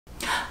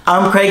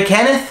I'm Craig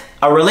Kenneth,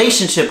 a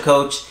relationship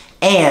coach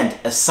and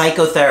a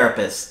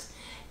psychotherapist.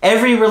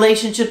 Every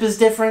relationship is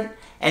different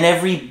and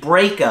every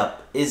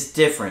breakup is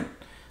different.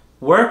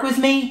 Work with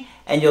me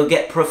and you'll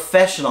get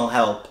professional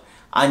help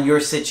on your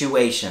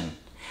situation.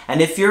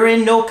 And if you're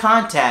in no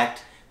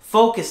contact,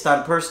 focused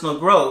on personal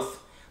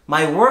growth,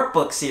 my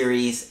workbook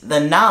series, The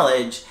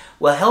Knowledge,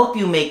 will help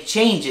you make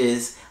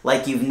changes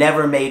like you've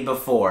never made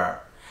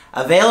before.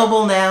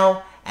 Available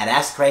now at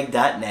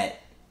AskCraig.net.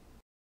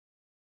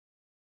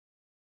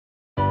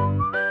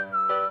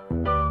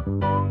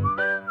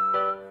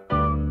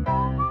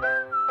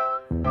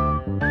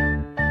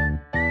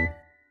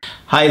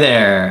 Hi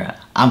there,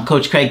 I'm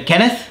Coach Craig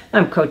Kenneth.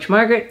 I'm Coach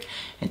Margaret.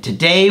 And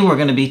today we're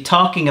going to be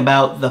talking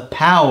about the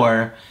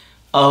power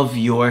of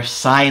your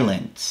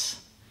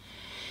silence.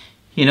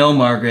 You know,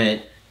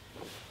 Margaret,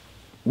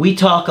 we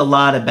talk a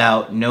lot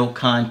about no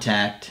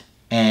contact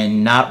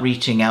and not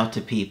reaching out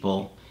to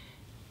people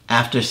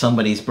after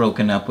somebody's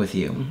broken up with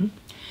you. Mm-hmm.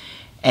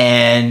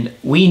 And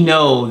we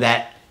know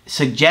that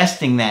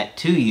suggesting that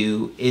to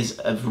you is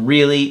a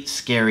really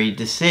scary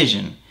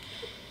decision.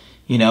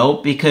 You know,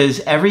 because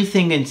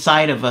everything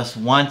inside of us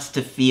wants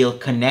to feel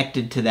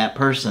connected to that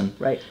person.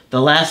 Right.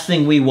 The last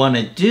thing we want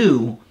to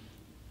do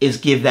is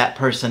give that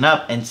person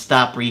up and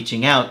stop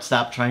reaching out,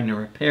 stop trying to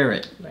repair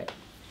it. Right.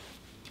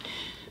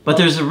 But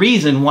there's a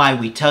reason why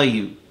we tell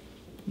you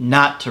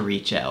not to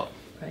reach out.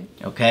 Right.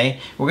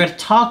 Okay? We're going to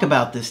talk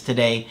about this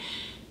today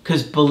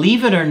because,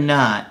 believe it or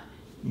not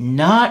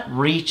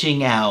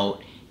reaching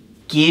out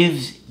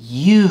gives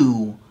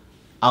you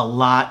a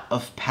lot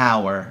of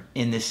power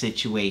in this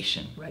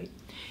situation. Right.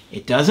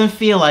 It doesn't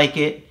feel like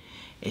it.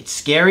 It's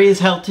scary as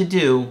hell to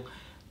do,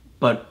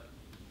 but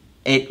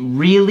it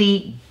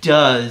really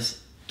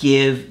does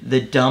give the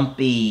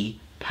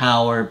dumpy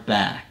power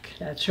back.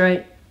 That's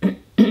right.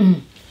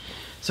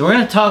 So we're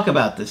going to talk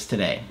about this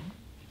today.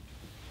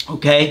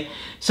 Okay?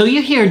 So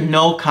you hear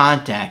no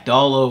contact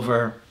all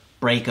over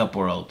breakup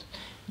world.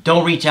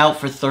 Don't reach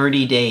out for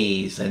 30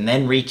 days and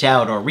then reach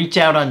out, or reach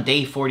out on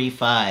day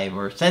 45,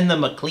 or send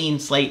them a clean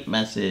slate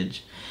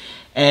message.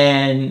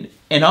 And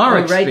in our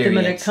experience, write them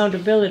an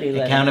accountability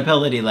letter.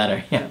 Accountability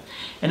letter, yeah.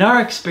 In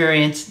our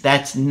experience,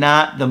 that's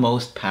not the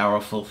most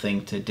powerful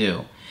thing to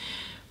do.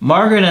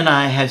 Margaret and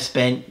I have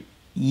spent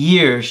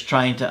years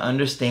trying to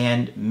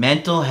understand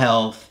mental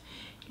health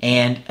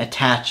and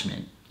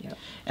attachment. Yep.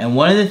 And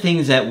one of the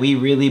things that we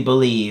really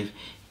believe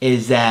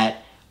is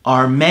that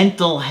our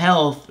mental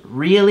health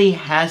really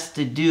has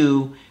to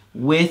do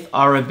with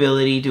our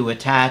ability to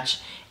attach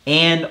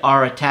and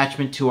our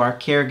attachment to our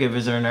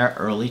caregivers in our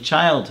early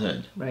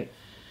childhood. Right.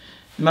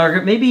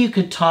 Margaret, maybe you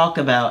could talk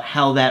about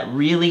how that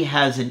really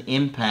has an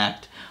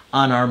impact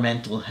on our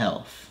mental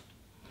health.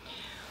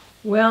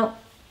 Well,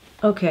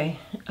 okay.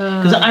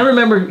 Because I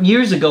remember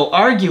years ago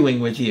arguing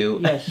with you,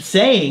 yes.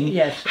 saying,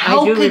 yes,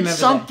 how could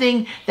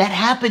something that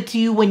happened to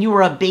you when you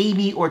were a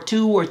baby or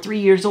 2 or 3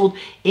 years old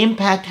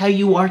impact how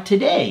you are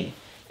today?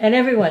 And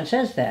everyone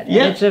says that. And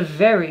yeah. It's a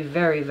very,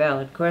 very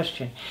valid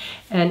question.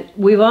 And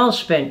we've all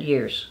spent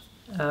years,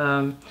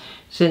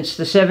 since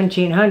the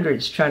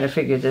 1700s, trying to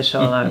figure this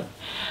all out.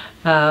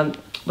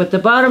 But the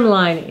bottom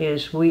line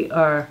is we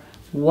are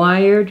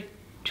wired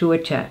to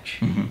attach.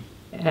 Mm-hmm.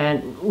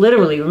 And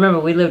literally, remember,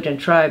 we lived in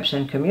tribes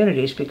and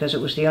communities because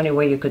it was the only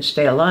way you could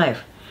stay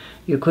alive.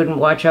 You couldn't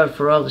watch out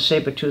for all the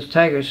saber-toothed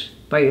tigers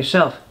by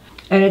yourself.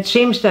 And it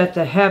seems that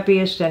the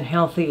happiest and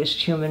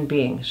healthiest human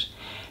beings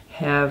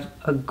have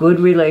a good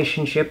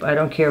relationship. I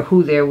don't care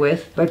who they're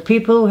with, but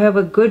people who have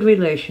a good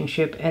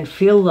relationship and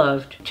feel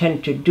loved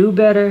tend to do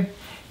better,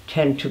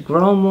 tend to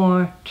grow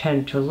more,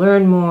 tend to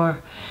learn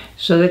more,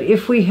 so that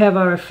if we have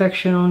our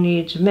affectional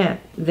needs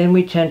met, then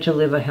we tend to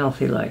live a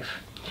healthy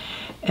life.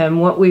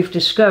 And what we've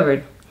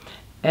discovered,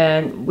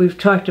 and we've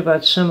talked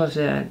about some of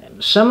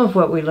that, some of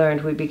what we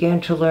learned, we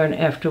began to learn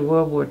after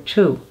World War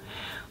II,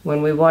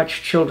 when we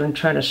watched children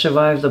trying to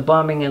survive the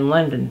bombing in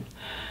London.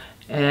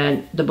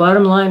 And the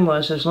bottom line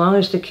was, as long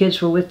as the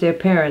kids were with their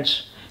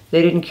parents,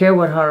 they didn't care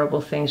what horrible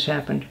things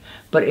happened.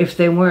 But if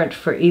they weren't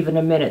for even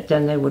a minute,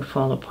 then they would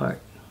fall apart.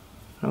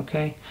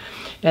 Okay?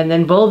 And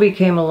then Bowlby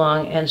came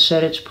along and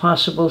said it's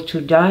possible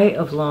to die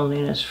of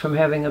loneliness from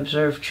having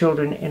observed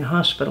children in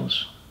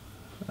hospitals.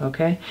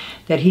 Okay?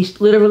 That he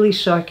literally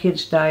saw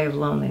kids die of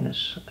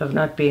loneliness, of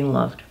not being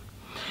loved.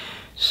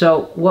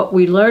 So what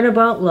we learn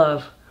about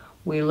love,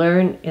 we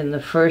learn in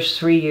the first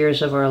 3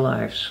 years of our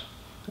lives.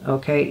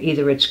 Okay,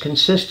 either it's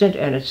consistent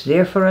and it's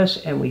there for us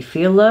and we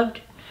feel loved,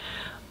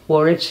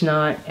 or it's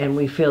not and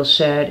we feel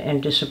sad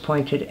and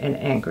disappointed and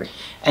angry.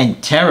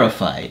 And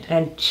terrified.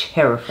 And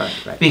terrified,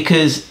 right.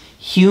 Because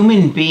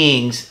human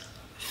beings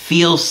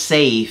feel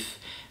safe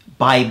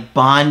by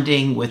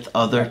bonding with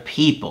other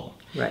people.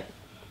 Right.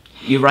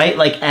 You're right?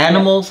 Like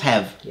animals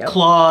have Yep.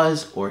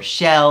 claws or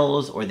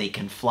shells, or they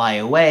can fly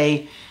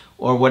away,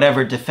 or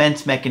whatever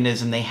defense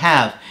mechanism they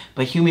have.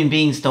 But human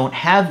beings don't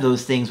have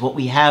those things. What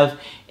we have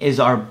is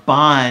our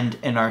bond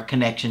and our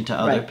connection to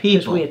other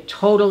people. Because we are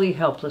totally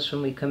helpless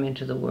when we come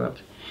into the world.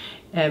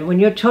 And when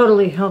you're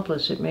totally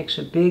helpless, it makes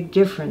a big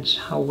difference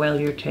how well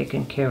you're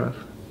taken care of.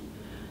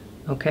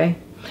 Okay?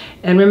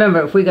 And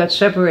remember, if we got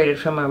separated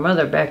from our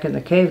mother back in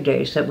the cave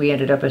days, that we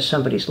ended up as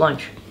somebody's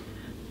lunch.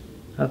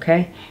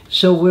 Okay?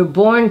 So we're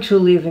born to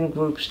live in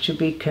groups, to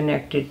be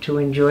connected, to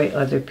enjoy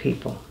other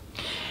people.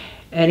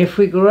 And if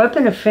we grew up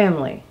in a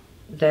family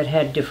that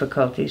had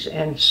difficulties,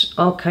 and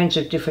all kinds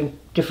of different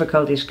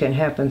difficulties can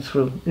happen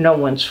through no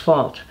one's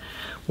fault,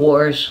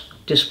 wars,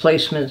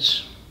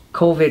 displacements,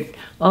 COVID,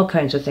 all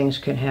kinds of things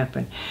can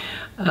happen.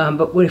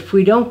 But if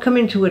we don't come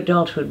into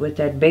adulthood with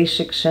that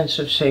basic sense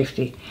of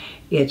safety,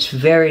 it's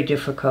very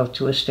difficult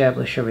to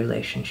establish a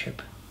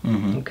relationship.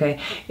 Mm-hmm. Okay?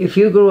 If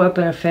you grew up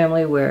in a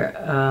family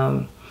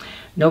where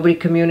nobody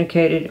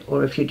communicated,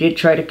 or if you did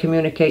try to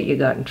communicate, you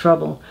got in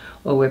trouble,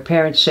 or where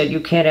parents said, you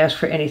can't ask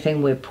for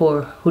anything, we're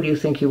poor, who do you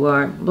think you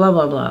are, blah,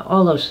 blah, blah,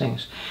 all those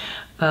things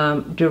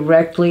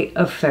directly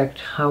affect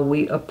how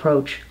we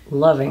approach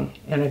loving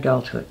in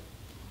adulthood.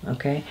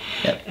 Okay?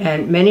 Yep.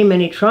 And many,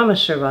 many trauma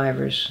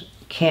survivors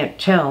can't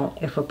tell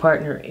if a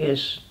partner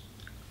is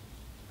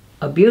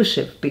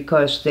abusive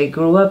because they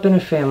grew up in a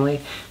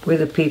family where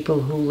the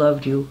people who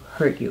loved you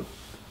hurt you.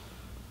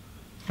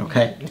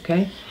 Okay.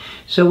 Okay?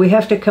 So we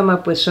have to come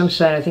up with some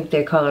sort, I think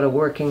they call it a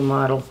working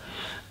model,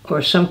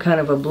 or some kind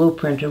of a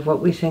blueprint of what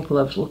we think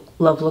love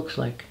looks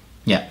like.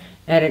 Yeah.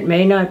 And it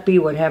may not be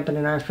what happened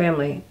in our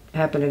family,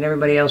 happened in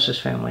everybody else's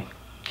family.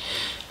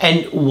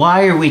 And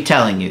why are we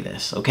telling you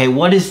this? Okay,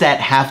 what does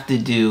that have to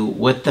do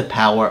with the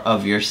power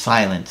of your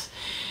silence?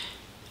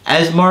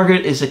 As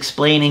Margaret is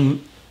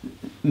explaining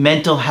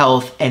mental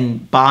health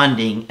and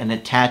bonding and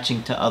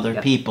attaching to other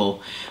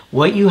people,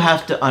 what you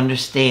have to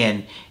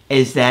understand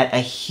is that a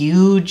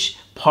huge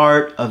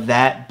part of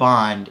that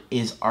bond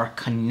is our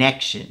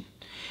connection.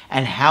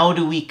 And how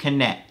do we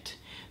connect?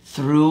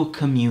 Through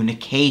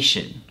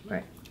communication.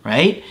 Right.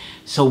 Right?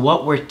 So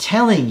what we're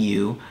telling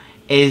you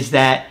is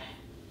that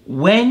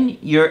when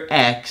your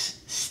ex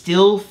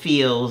still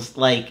feels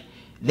like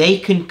they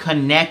can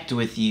connect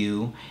with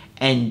you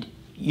and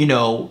you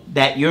know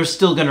that you're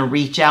still going to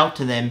reach out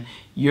to them,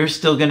 you're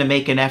still going to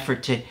make an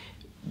effort to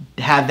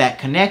have that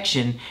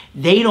connection,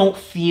 they don't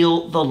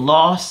feel the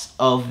loss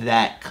of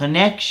that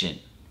connection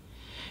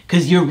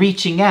because you're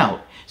reaching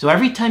out. So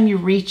every time you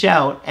reach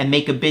out and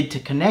make a bid to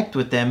connect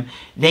with them,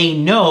 they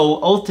know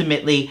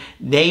ultimately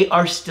they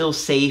are still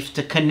safe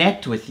to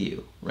connect with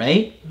you,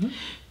 right? Mm-hmm.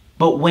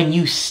 But when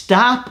you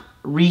stop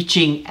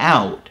reaching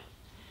out,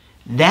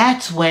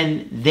 that's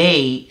when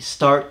they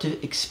start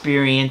to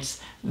experience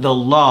the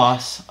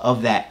loss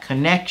of that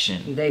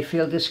connection. They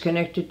feel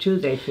disconnected too,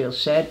 they feel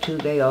sad too,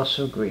 they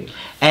also grieve.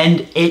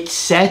 And it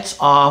sets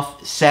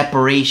off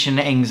separation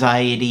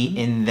anxiety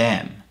in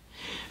them.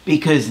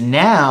 Because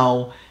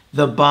now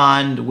the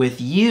bond with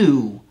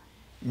you,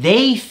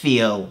 they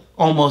feel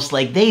almost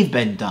like they've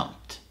been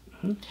dumped.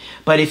 Mm-hmm.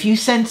 But if you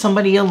send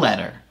somebody a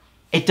letter,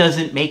 it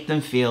doesn't make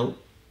them feel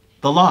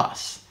the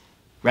loss,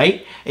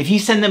 right? If you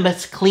send them a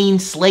clean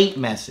slate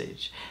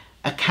message,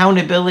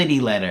 accountability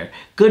letter,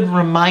 good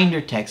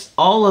reminder text,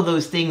 all of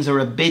those things are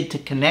a bid to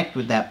connect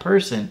with that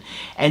person.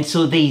 And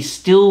so they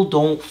still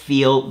don't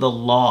feel the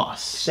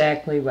loss.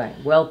 Exactly right.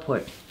 Well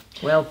put.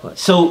 Well put.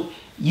 So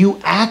you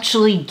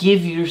actually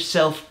give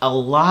yourself a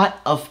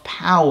lot of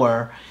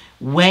power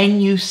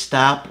when you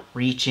stop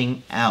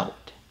reaching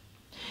out.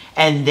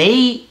 And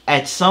they,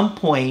 at some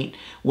point,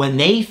 when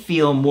they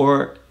feel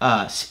more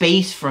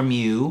space from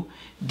you,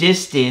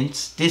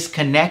 distance,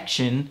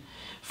 disconnection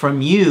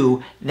from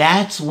you,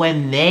 that's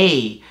when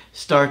they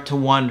start to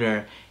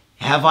wonder,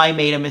 have I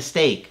made a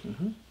mistake?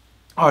 Mm-hmm.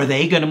 Are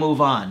they going to move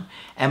on?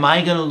 Am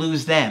I going to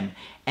lose them?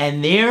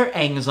 And their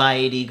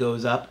anxiety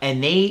goes up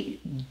and they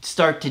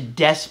start to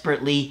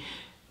desperately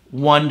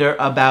wonder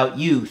about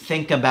you,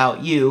 think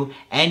about you,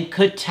 and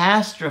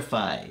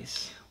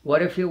catastrophize.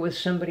 What if you're with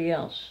somebody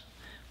else?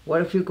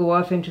 What if you go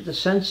off into the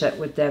sunset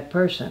with that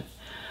person?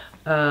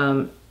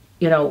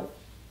 You know,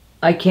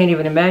 I can't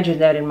even imagine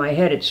that in my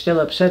head. It still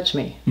upsets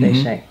me, they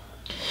say.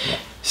 Yeah.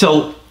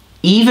 So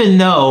even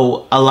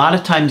though a lot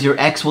of times your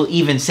ex will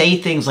even say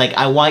things like,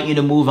 I want you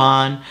to move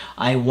on,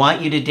 I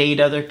want you to date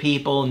other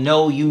people,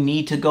 no, you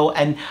need to go,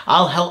 and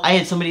I'll help. I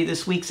had somebody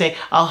this week say,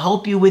 I'll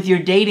help you with your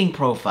dating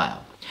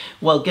profile.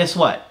 Well, guess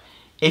what?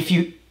 If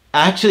you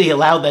actually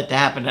allow that to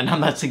happen, and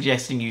I'm not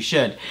suggesting you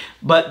should,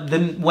 but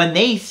when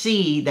they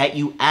see that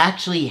you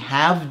actually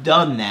have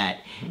done that,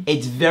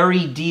 it's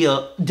very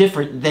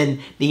different than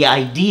the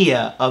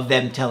idea of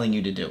them telling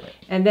you to do it.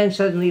 And then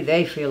suddenly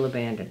they feel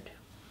abandoned.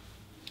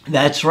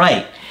 That's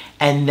right.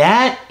 And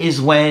that is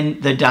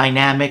when the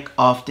dynamic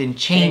often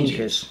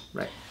changes.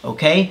 Right.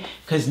 Okay?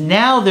 Because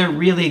now they're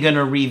really going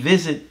to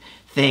revisit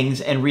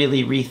things and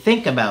really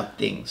rethink about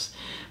things.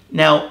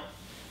 Now,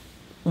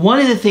 one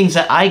of the things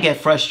that I get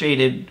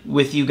frustrated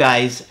with you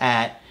guys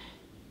at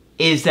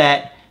is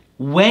that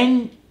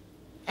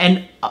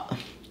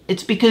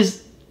it's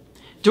because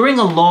during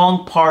a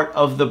long part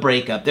of the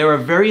breakup, there are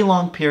very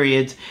long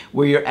periods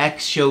where your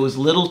ex shows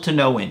little to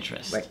no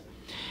interest. Right.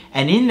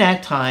 And in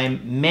that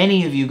time,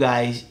 many of you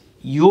guys,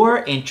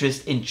 your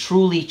interest in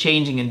truly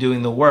changing and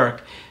doing the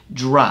work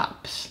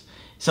drops.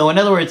 So in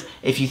other words,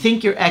 if you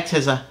think your ex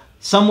has a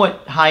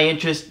somewhat high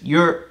interest,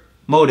 you're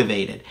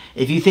motivated.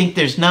 If you think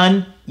there's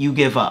none, you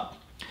give up.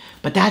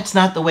 But that's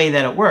not the way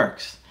that it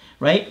works.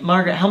 Right?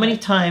 Margaret, how many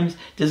times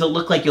does it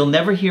look like you'll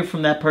never hear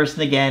from that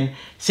person again?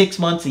 6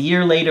 months, a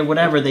year later,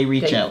 whatever, they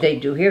reach out. They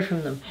do hear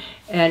from them.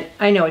 And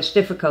I know it's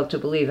difficult to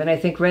believe. And I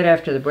think right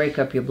after the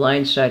breakup, you're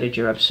blindsided,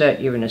 you're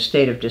upset, you're in a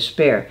state of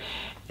despair.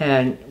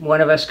 And one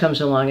of us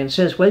comes along and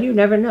says, well, you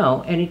never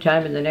know.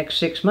 Anytime in the next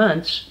 6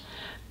 months.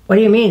 What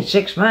do you mean,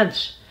 6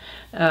 months?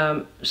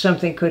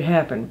 Something could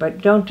happen. But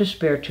don't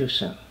despair too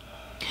soon.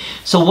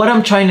 So what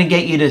I'm trying to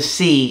get you to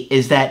see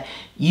is that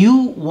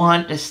you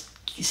want to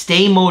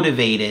stay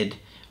motivated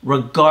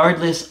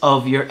regardless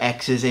of your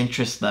ex's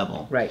interest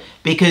level. Right.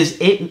 Because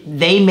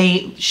they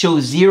may show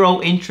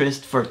zero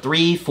interest for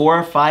 3,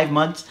 4, 5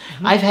 months.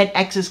 Mm-hmm. I've had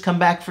exes come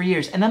back for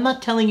years. And I'm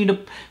not telling you to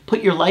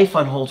put your life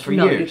on hold for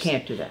years. No, you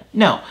can't do that.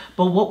 No.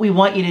 But what we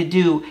want you to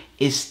do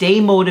is stay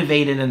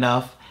motivated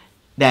enough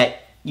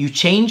that you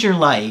change your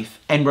life,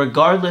 and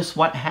regardless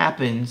what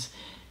happens,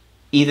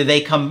 either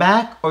they come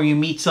back or you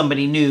meet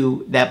somebody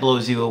new that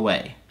blows you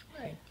away.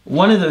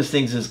 One of those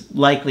things is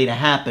likely to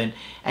happen,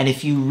 and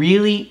if you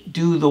really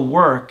do the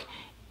work,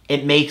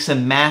 it makes a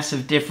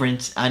massive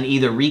difference on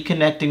either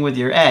reconnecting with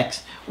your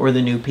ex or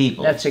the new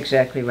people. That's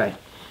exactly right.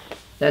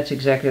 That's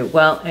exactly right.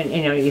 Well, and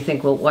you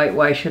think, well,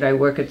 why should I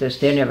work at this?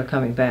 They're never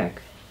coming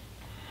back.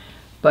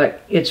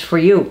 But it's for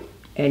you,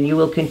 and you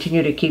will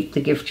continue to keep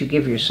the gift you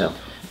give yourself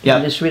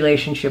in this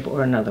relationship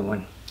or another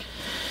one.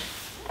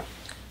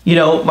 You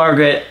know,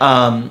 Margaret,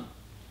 I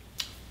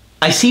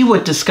see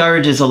what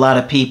discourages a lot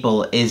of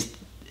people is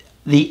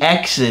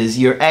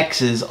your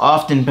exes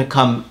often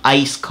become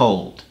ice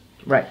cold.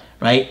 Right.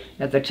 Right?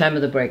 At the time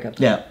of the breakup.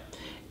 Yeah.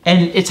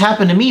 And it's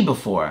happened to me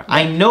before.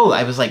 I know,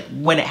 I was like,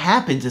 when it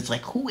happens, it's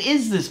like, who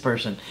is this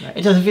person? Right.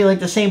 It doesn't feel like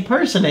the same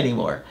person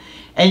anymore.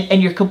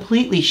 And you're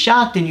completely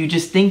shocked, and you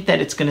just think that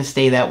it's going to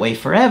stay that way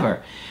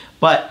forever.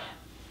 But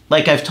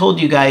like I've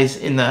told you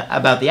guys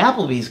about the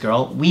Applebee's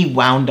girl, we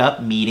wound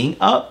up meeting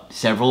up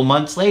several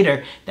months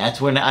later.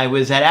 That's when I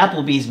was at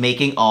Applebee's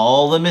making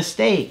all the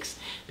mistakes,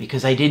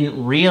 because I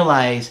didn't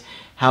realize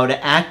how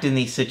to act in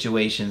these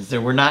situations.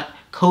 There were not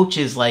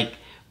coaches like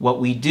what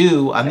we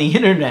do on the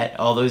internet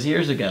all those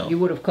years ago. You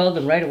would have called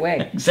them right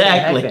away.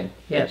 Exactly.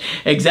 Yes.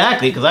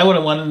 Exactly, because I would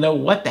have wanted to know,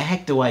 what the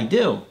heck do I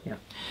do? Yeah.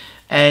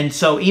 And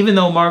so even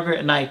though Margaret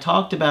and I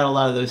talked about a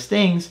lot of those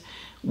things,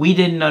 we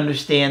didn't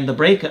understand the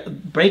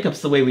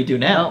breakups the way we do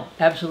now. No,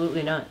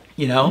 absolutely not.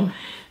 You know?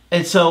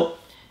 And so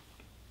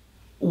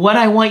what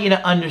I want you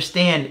to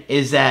understand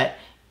is that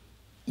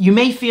you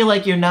may feel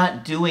like you're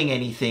not doing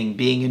anything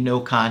being in no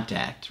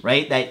contact,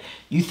 right? That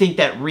you think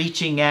that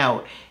reaching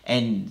out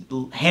and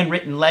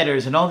handwritten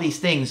letters and all these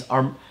things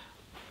are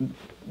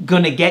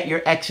going to get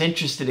your ex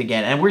interested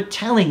again. And we're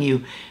telling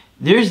you,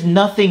 there's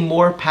nothing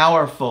more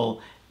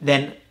powerful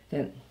than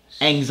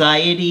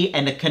anxiety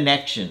and a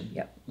connection,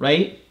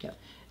 right? Yep.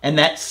 And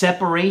that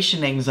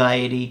separation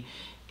anxiety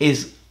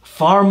is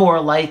far more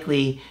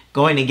likely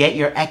going to get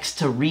your ex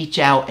to reach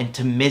out and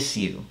to miss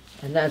you.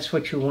 And that's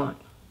what you want.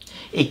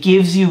 It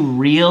gives you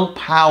real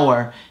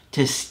power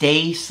to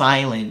stay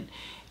silent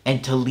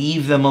and to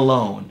leave them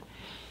alone.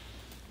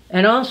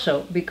 And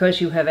also,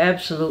 because you have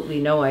absolutely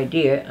no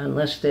idea,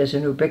 unless there's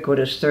an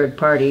ubiquitous third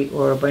party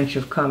or a bunch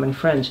of common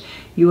friends,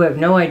 you have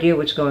no idea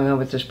what's going on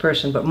with this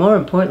person. But more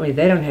importantly,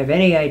 they don't have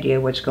any idea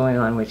what's going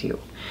on with you.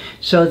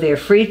 So they're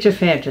free to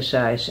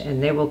fantasize,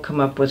 and they will come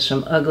up with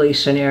some ugly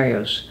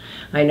scenarios.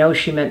 I know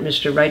she met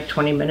Mr. Right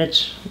 20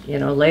 minutes,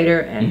 later,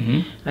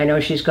 and I know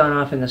she's gone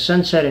off in the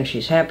sunset, and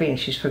she's happy, and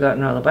she's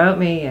forgotten all about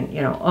me, and,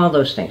 all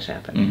those things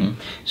happen.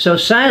 So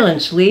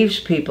silence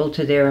leaves people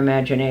to their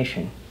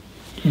imagination.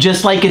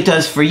 Just like it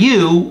does for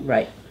you,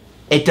 right?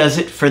 It does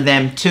it for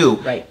them too.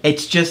 Right.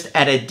 It's just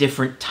at a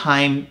different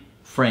time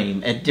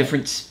frame, at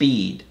different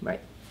speed.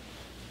 Right.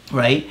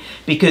 Right?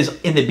 Because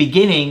in the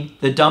beginning,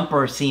 the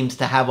dumper seems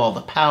to have all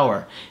the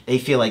power. They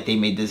feel like they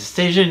made the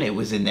decision, it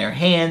was in their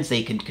hands,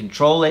 they can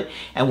control it,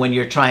 and when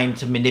you're trying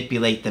to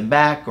manipulate them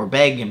back or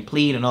beg and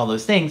plead and all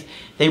those things,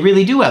 they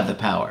really do have the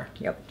power.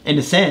 Yep. In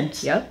a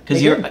sense. Yep.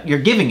 Because you're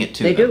giving it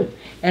to them. They do.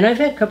 And I've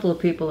had a couple of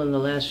people in the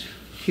last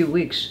few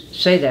weeks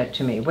say that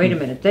to me. Wait a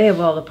minute, they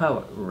have all the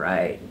power.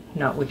 Right.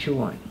 Not what you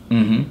want.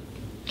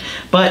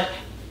 But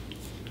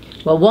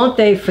well, won't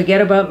they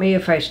forget about me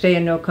if I stay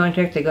in no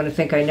contact? They're going to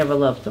think I never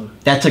loved them.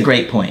 That's a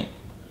great point.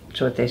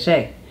 That's what they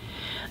say.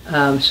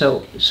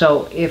 So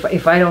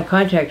if I don't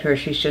contact her,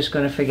 she's just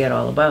going to forget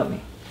all about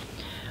me.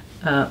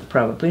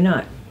 Probably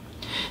not.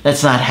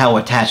 That's not how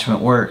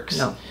attachment works.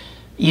 No.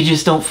 You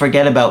just don't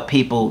forget about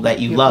people that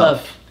you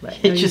love. Right.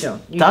 It no, just you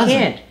don't. You doesn't.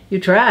 can't. You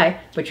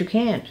try, but you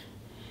can't.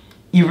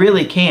 You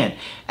really can't.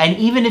 And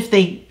even if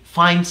they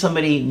find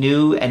somebody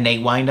new and they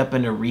wind up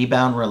in a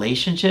rebound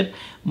relationship,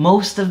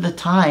 most of the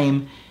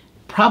time,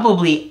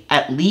 probably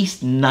at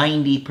least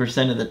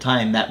 90% of the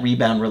time, that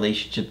rebound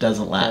relationship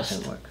doesn't last.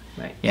 Doesn't work,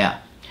 right. Yeah.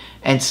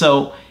 And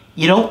so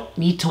you don't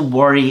need to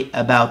worry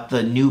about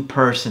the new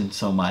person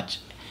so much,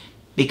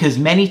 because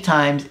many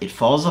times it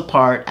falls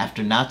apart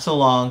after not so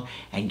long,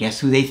 and guess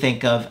who they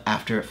think of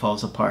after it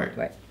falls apart?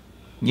 Right.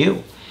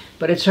 You.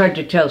 But it's hard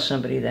to tell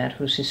somebody that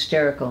who's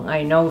hysterical.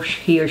 I know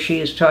he or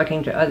she is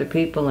talking to other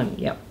people, and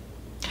yep.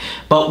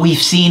 But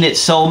we've seen it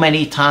so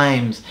many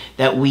times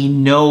that we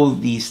know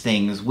these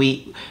things.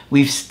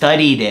 We've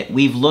studied it.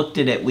 We've looked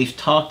at it. We've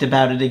talked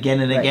about it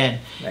again and again.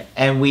 Right.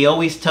 And we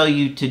always tell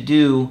you to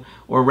do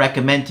or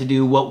recommend to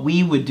do what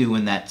we would do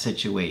in that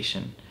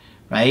situation,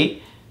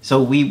 right?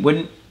 So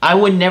I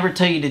would never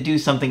tell you to do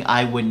something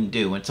I wouldn't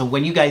do. And so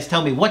when you guys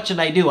tell me, what should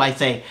I do? I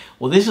say,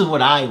 well, this is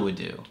what I would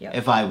do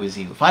if I was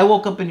you. If I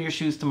woke up in your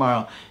shoes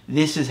tomorrow,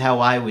 this is how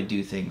I would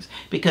do things.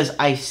 Because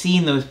I've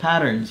seen those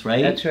patterns,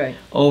 right? That's right.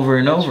 Over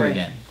and over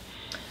again.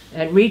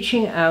 And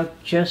reaching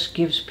out just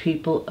gives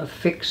people a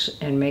fix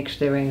and makes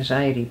their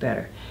anxiety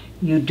better.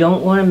 You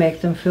don't want to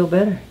make them feel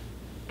better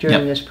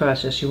during this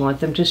process. You want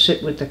them to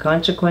sit with the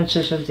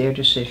consequences of their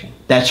decision.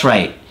 That's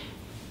right.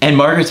 And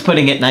Margaret's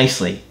putting it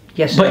nicely.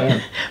 Yes, I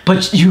am.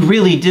 But you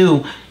really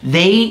do.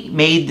 They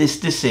made this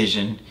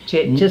decision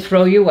to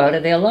throw you out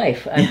of their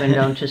life, I've been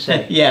known to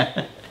say.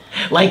 Yeah.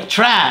 Like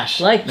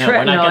trash. Like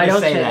trash. No, I don't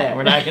say that.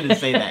 We're not going to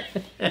say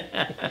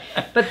that.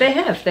 But they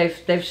have.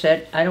 They've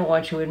said, I don't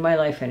want you in my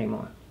life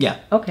anymore. Yeah.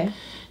 Okay.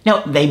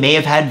 Now, they may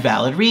have had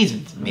valid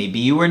reasons. Maybe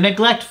you were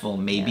neglectful.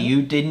 Maybe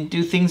you didn't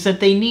do things that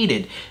they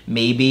needed.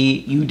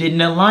 Maybe you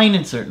didn't align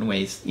in certain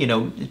ways. You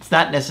know, it's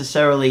not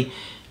necessarily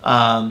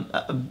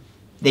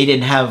they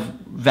didn't have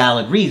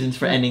valid reasons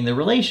for ending the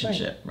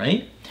relationship,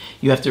 right?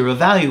 You have to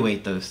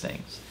evaluate those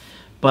things.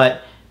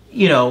 But,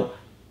 you know,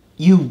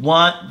 you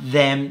want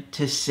them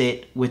to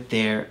sit with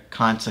their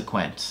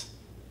consequence,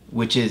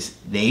 which is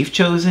they've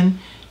chosen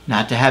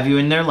not to have you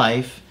in their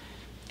life.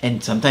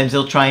 And sometimes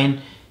they'll try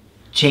and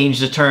change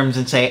the terms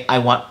and say, I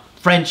want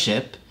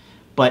friendship.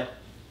 But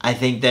I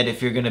think that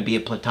if you're going to be a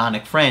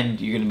platonic friend,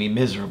 you're going to be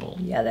miserable.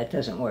 Yeah, that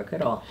doesn't work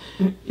at all.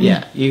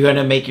 Yeah, you're going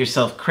to make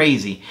yourself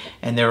crazy.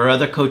 And there are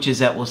other coaches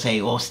that will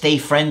say, well, stay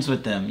friends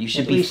with them. You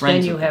should be friends with them. At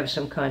least then you have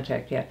some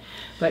contact, yeah.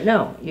 But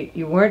no,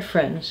 you weren't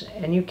friends,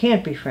 and you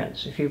can't be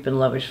friends if you've been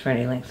lovers for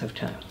any length of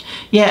time.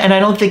 Yeah, and I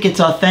don't think it's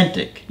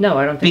authentic. No,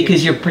 I don't think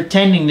because you're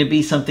pretending to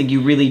be something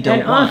you really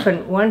don't want. And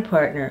often one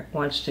partner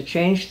wants to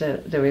change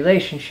the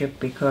relationship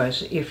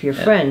because if you're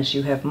friends,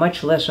 you have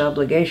much less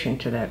obligation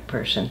to that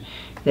person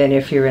than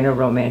if you're in a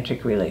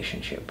romantic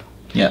relationship.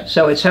 Yeah.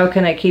 So it's how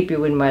can I keep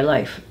you in my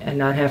life and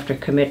not have to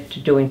commit to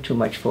doing too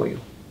much for you.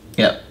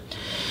 Yeah.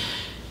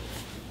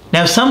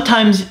 Now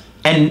sometimes,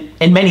 and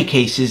in many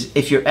cases,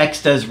 if your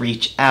ex does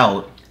reach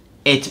out,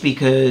 it's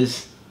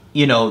because,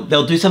 you know,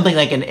 they'll do something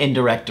like an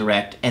indirect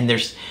direct, and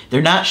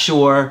they're not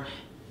sure.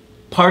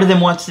 Part of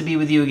them wants to be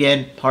with you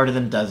again, part of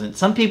them doesn't.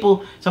 Some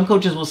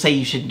coaches will say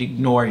you should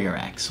ignore your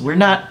ex. We're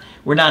not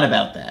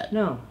about that.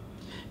 No.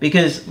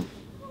 Because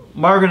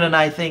Margaret and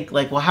I think,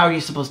 like, well, how are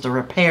you supposed to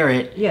repair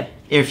it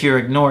if you're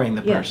ignoring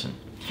the person?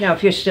 Now,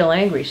 if you're still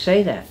angry,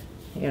 say that,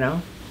 you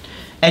know.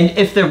 And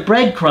if they're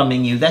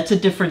breadcrumbing you, that's a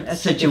different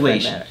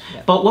situation. A different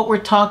matter. But what we're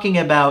talking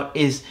about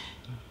is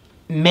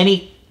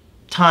many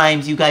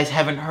times you guys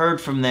haven't heard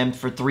from them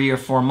for 3 or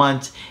 4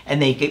 months,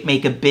 and they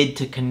make a bid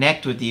to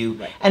connect with you.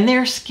 Right. And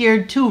they're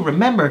scared too,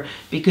 remember,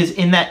 because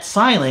in that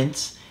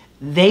silence,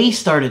 they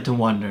started to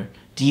wonder,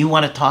 do you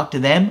want to talk to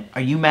them?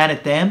 Are you mad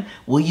at them?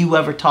 Will you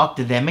ever talk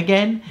to them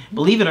again? Mm-hmm.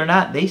 Believe it or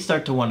not, they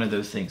start to wonder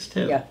those things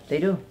too. Yeah, they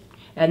do.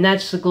 And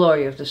that's the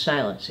glory of the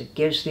silence. It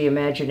gives the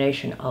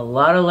imagination a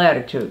lot of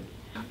latitude.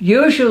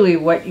 Usually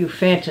what you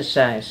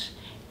fantasize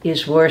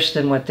is worse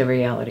than what the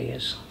reality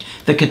is.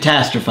 The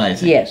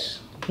catastrophizing. Yes.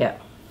 Yeah.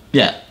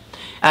 Yeah,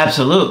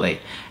 absolutely.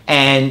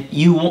 And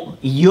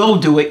you'll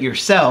do it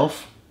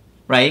yourself,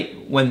 right?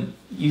 When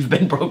you've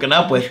been broken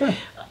up with. Sure.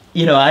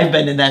 You know, I've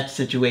been in that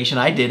situation.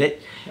 I did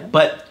it. Yeah.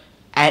 But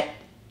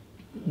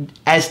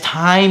as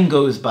time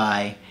goes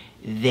by,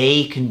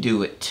 they can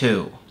do it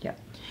too. Yeah.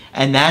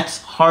 And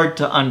that's hard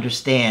to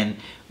understand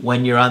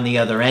when you're on the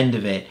other end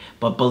of it.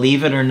 But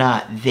believe it or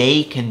not,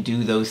 they can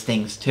do those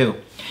things too.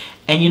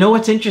 And you know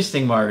what's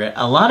interesting, Margaret?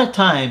 A lot of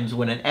times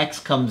when an ex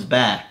comes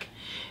back,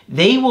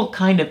 they will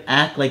kind of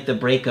act like the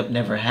breakup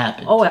never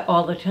happened. Oh,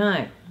 all the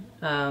time.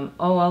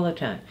 All the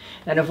time.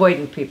 And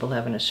avoidant people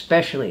have an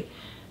especially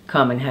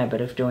common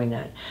habit of doing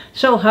that.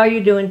 So how are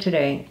you doing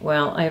today?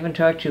 Well, I haven't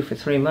talked to you for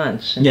 3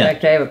 months. In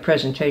fact, I have a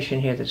presentation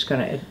here that's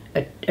going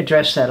to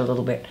address that a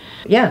little bit.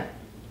 Yeah.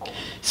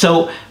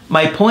 So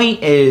my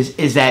point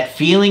is that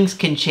feelings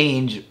can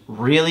change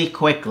really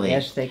quickly.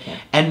 Yes, they can.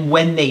 And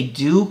when they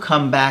do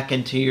come back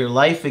into your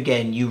life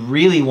again, you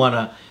really want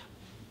to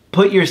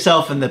put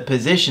yourself in the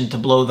position to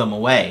blow them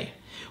away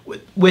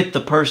with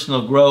the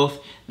personal growth,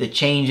 the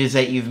changes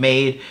that you've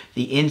made,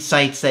 the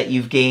insights that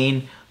you've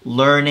gained,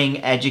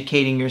 learning,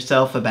 educating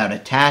yourself about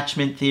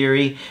attachment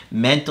theory,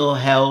 mental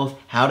health,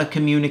 how to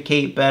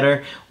communicate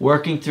better,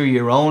 working through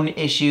your own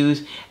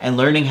issues, and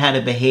learning how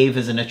to behave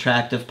as an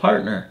attractive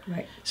partner.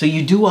 Right. So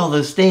you do all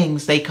those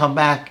things, they come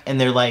back and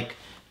they're like,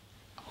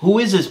 who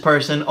is this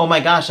person? Oh my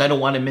gosh, I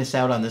don't want to miss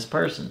out on this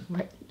person.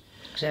 Right.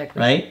 Exactly.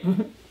 Right?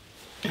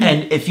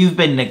 And if you've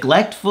been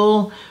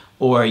neglectful,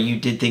 or you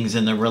did things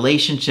in the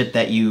relationship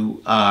that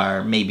you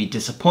are maybe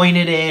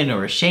disappointed in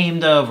or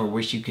ashamed of or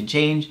wish you could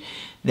change,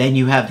 then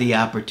you have the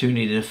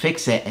opportunity to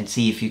fix it and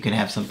see if you can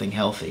have something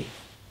healthy.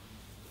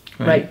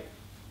 Right.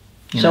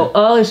 You So know?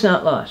 all is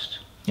not lost.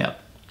 Yep.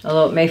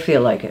 Although it may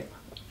feel like it.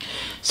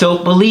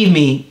 So believe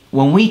me,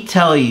 when we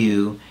tell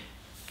you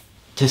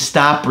to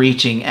stop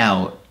reaching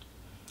out,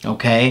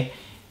 okay,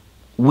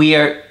 we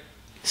are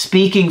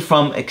speaking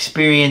from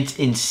experience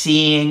in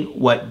seeing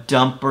what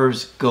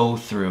dumpers go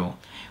through.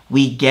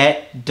 We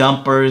get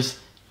dumpers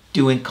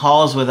doing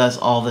calls with us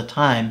all the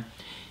time.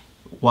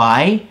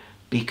 Why?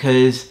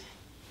 Because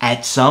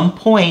at some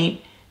point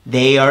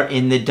they are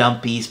in the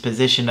dumpy's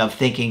position of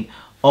thinking,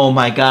 oh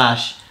my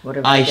gosh, what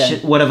have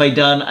I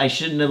done? I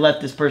shouldn't have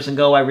let this person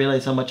go. I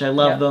realize how much I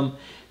love them,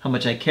 how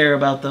much I care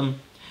about them.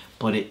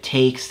 But it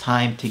takes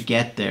time to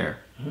get there.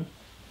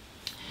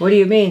 What do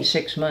you mean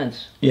 6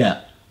 months?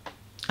 Yeah,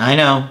 I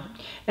know.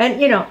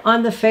 And, you know,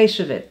 on the face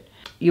of it,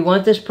 you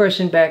want this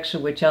person back, so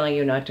we're telling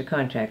you not to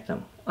contact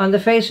them. On the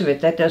face of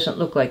it, that doesn't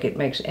look like it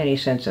makes any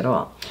sense at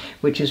all,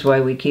 which is why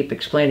we keep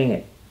explaining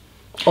it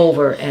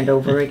over and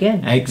over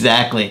again.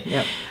 Exactly.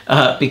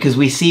 Yep. Because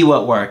we see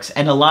what works.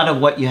 And a lot of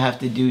what you have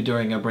to do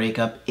during a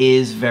breakup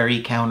is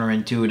very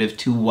counterintuitive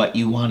to what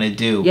you want to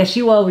do. Yes,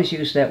 you always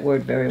use that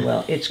word very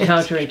well. It's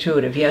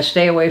counterintuitive. Yeah,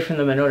 stay away from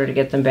them in order to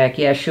get them back.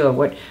 Yeah, sure.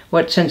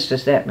 What sense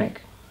does that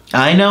make?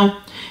 I know.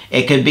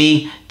 It could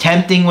be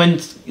tempting when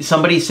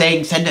somebody's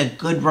saying send a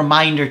good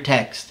reminder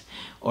text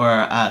or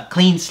a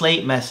clean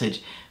slate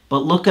message. But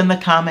look in the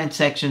comment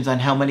sections on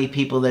how many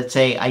people that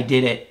say I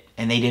did it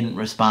and they didn't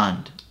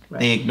respond. Right.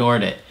 They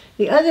ignored it.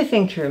 The other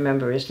thing to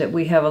remember is that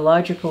we have a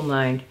logical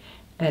mind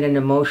and an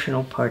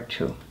emotional part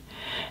too.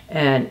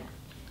 And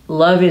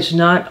love is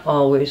not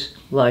always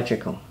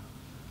logical.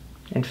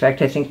 In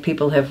fact, I think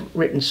people have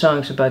written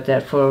songs about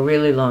that for a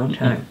really long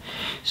time.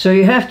 Mm-hmm. So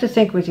you have to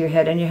think with your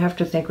head and you have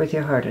to think with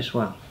your heart as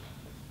well.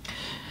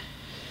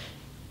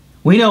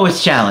 We know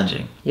it's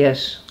challenging.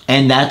 Yes.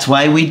 And that's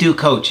why we do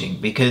coaching,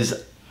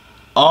 because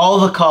all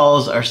the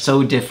calls are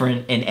so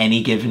different in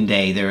any given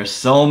day. There are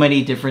so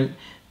many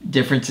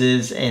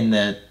differences in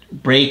the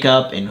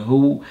breakup and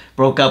who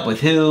broke up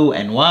with who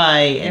and why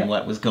and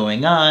what was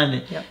going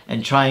on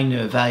and trying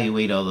to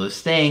evaluate all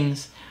those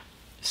things.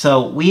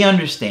 So we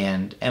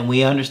understand, and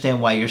we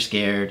understand why you're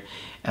scared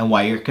and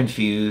why you're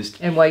confused.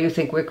 And why you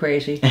think we're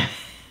crazy.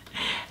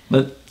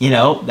 But, you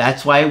know,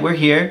 that's why we're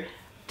here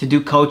to do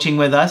coaching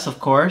with us, of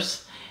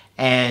course.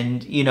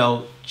 And, you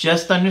know,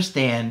 just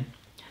understand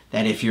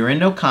that if you're in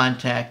no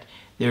contact,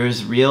 there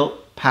is real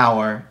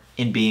power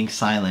in being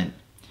silent.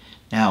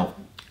 Now,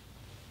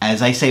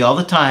 as I say all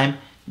the time,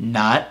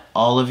 not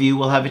all of you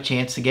will have a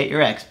chance to get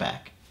your ex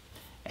back.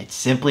 It's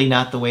simply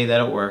not the way that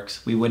it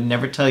works. We would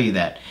never tell you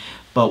that.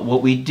 But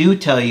what we do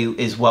tell you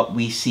is what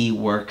we see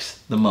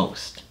works the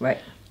most. Right.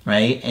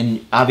 Right?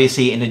 And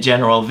obviously in a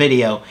general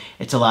video,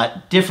 it's a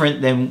lot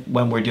different than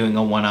when we're doing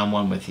a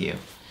one-on-one with you.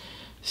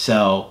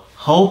 So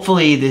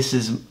hopefully this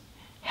is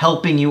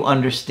helping you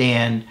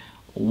understand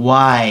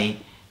why,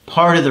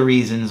 part of the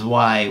reasons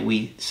why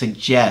we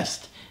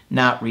suggest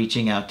not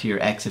reaching out to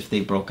your ex if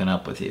they've broken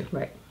up with you.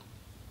 Right.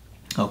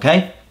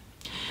 Okay?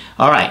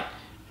 All right.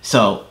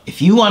 So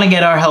if you want to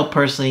get our help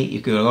personally, you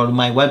can go to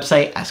my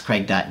website,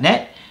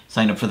 askcraig.net.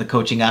 Sign up for the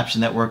coaching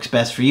option that works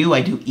best for you.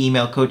 I do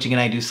email coaching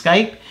and I do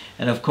Skype.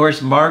 And of course,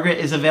 Margaret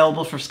is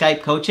available for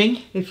Skype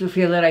coaching. If you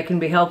feel that I can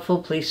be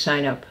helpful, please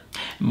sign up.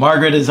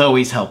 Margaret is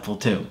always helpful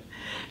too.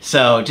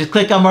 So just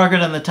click on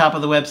Margaret on the top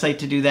of the website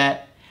to do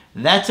that.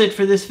 That's it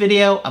for this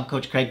video. I'm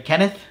Coach Craig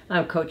Kenneth.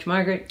 I'm Coach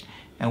Margaret.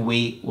 And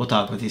we will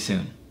talk with you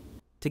soon.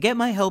 To get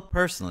my help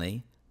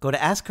personally, go to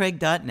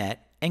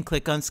askcraig.net and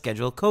click on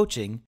Schedule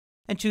Coaching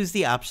and choose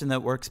the option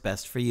that works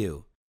best for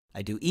you.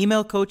 I do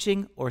email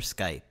coaching or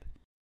Skype.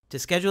 To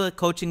schedule a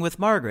coaching with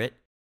Margaret,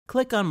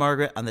 click on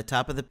Margaret on the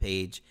top of the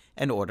page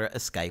and order a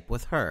Skype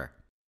with her.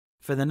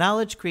 For the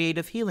Knowledge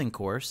Creative Healing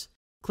course,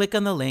 click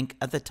on the link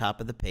at the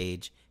top of the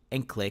page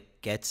and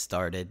click Get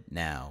Started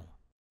Now.